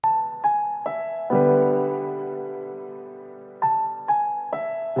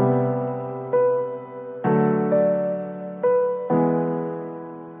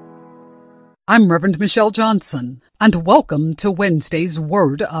I'm Reverend Michelle Johnson, and welcome to Wednesday's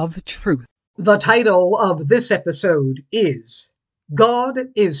Word of Truth. The title of this episode is God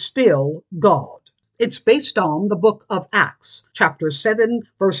is Still God. It's based on the book of Acts, chapter 7,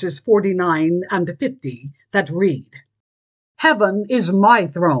 verses 49 and 50, that read, "Heaven is my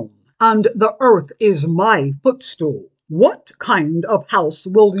throne, and the earth is my footstool. What kind of house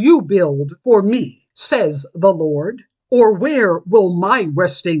will you build for me, says the Lord? Or where will my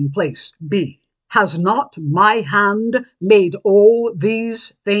resting place be? Has not my hand made all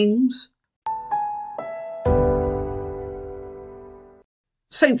these things?"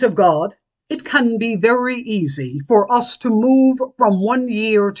 Saints of God, it can be very easy for us to move from one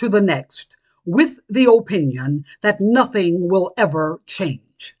year to the next with the opinion that nothing will ever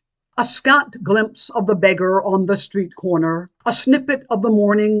change. A scant glimpse of the beggar on the street corner, a snippet of the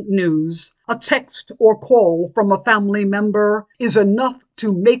morning news, a text or call from a family member is enough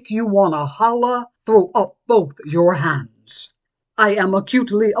to make you want to holla, throw up both your hands. I am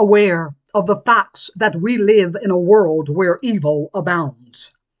acutely aware of the facts that we live in a world where evil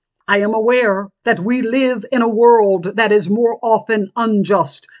abounds. I am aware that we live in a world that is more often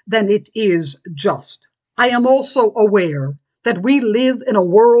unjust than it is just. I am also aware that we live in a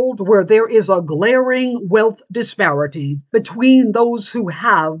world where there is a glaring wealth disparity between those who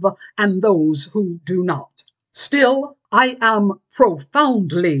have and those who do not. Still, I am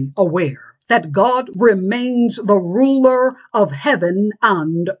profoundly aware that God remains the ruler of heaven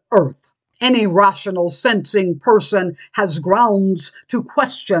and earth. Any rational sensing person has grounds to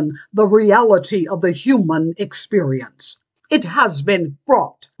question the reality of the human experience. It has been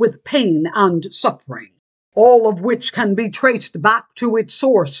fraught with pain and suffering, all of which can be traced back to its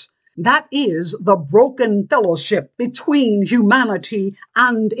source. That is the broken fellowship between humanity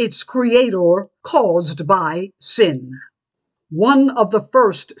and its Creator caused by sin. One of the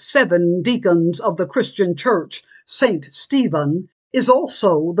first 7 deacons of the Christian Church, Saint Stephen, is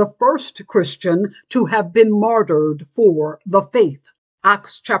also the first Christian to have been martyred for the faith.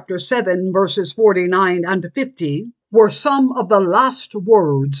 Acts chapter 7, verses 49 and 50 were some of the last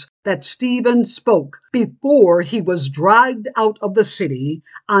words that Stephen spoke before he was dragged out of the city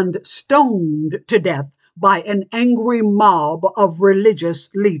and stoned to death by an angry mob of religious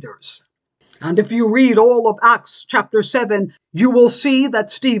leaders. And if you read all of Acts chapter 7, you will see that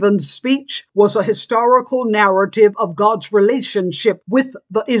Stephen's speech was a historical narrative of God's relationship with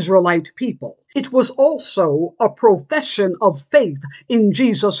the Israelite people. It was also a profession of faith in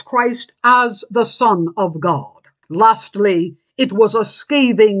Jesus Christ as the Son of God. Lastly, it was a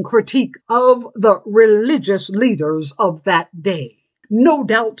scathing critique of the religious leaders of that day. No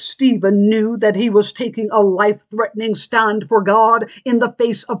doubt Stephen knew that he was taking a life-threatening stand for God in the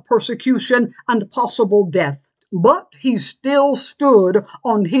face of persecution and possible death, but he still stood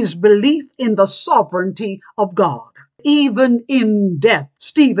on his belief in the sovereignty of God. Even in death,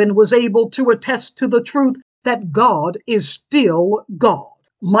 Stephen was able to attest to the truth that God is still God.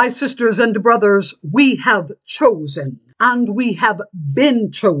 My sisters and brothers, we have chosen, and we have been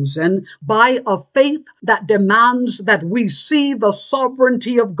chosen by a faith that demands that we see the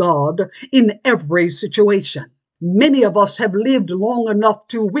sovereignty of God in every situation. Many of us have lived long enough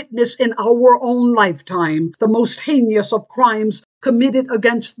to witness in our own lifetime the most heinous of crimes committed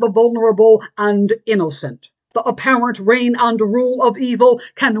against the vulnerable and innocent. The apparent reign and rule of evil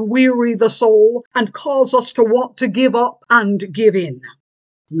can weary the soul and cause us to want to give up and give in.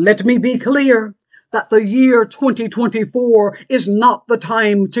 Let me be clear that the year 2024 is not the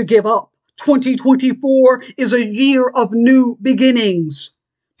time to give up. 2024 is a year of new beginnings.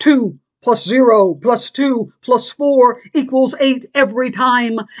 2 plus 0 plus 2 plus 4 equals 8 every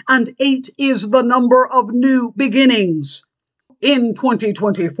time, and 8 is the number of new beginnings. In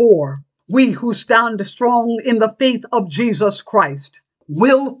 2024, we who stand strong in the faith of Jesus Christ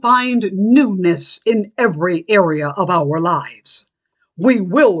will find newness in every area of our lives. We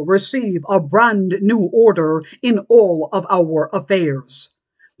will receive a brand new order in all of our affairs.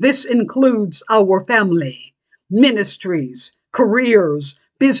 This includes our family, ministries, careers,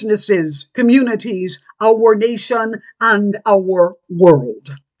 businesses, communities, our nation, and our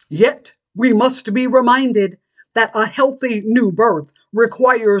world. Yet, we must be reminded that a healthy new birth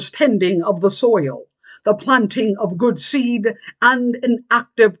requires tending of the soil, the planting of good seed, and an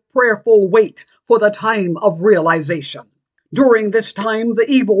active prayerful wait for the time of realization. During this time, the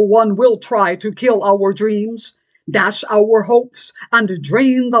evil one will try to kill our dreams, dash our hopes, and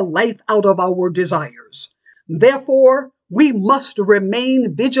drain the life out of our desires. Therefore, we must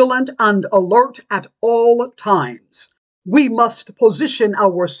remain vigilant and alert at all times. We must position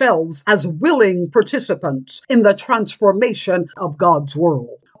ourselves as willing participants in the transformation of God's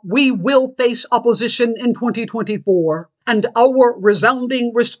world. We will face opposition in 2024, and our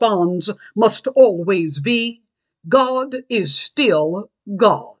resounding response must always be, God is still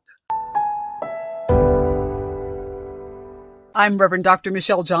God. I'm Reverend Dr.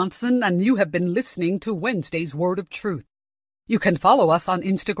 Michelle Johnson, and you have been listening to Wednesday's Word of Truth. You can follow us on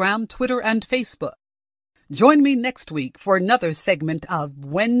Instagram, Twitter, and Facebook. Join me next week for another segment of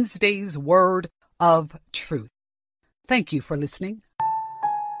Wednesday's Word of Truth. Thank you for listening.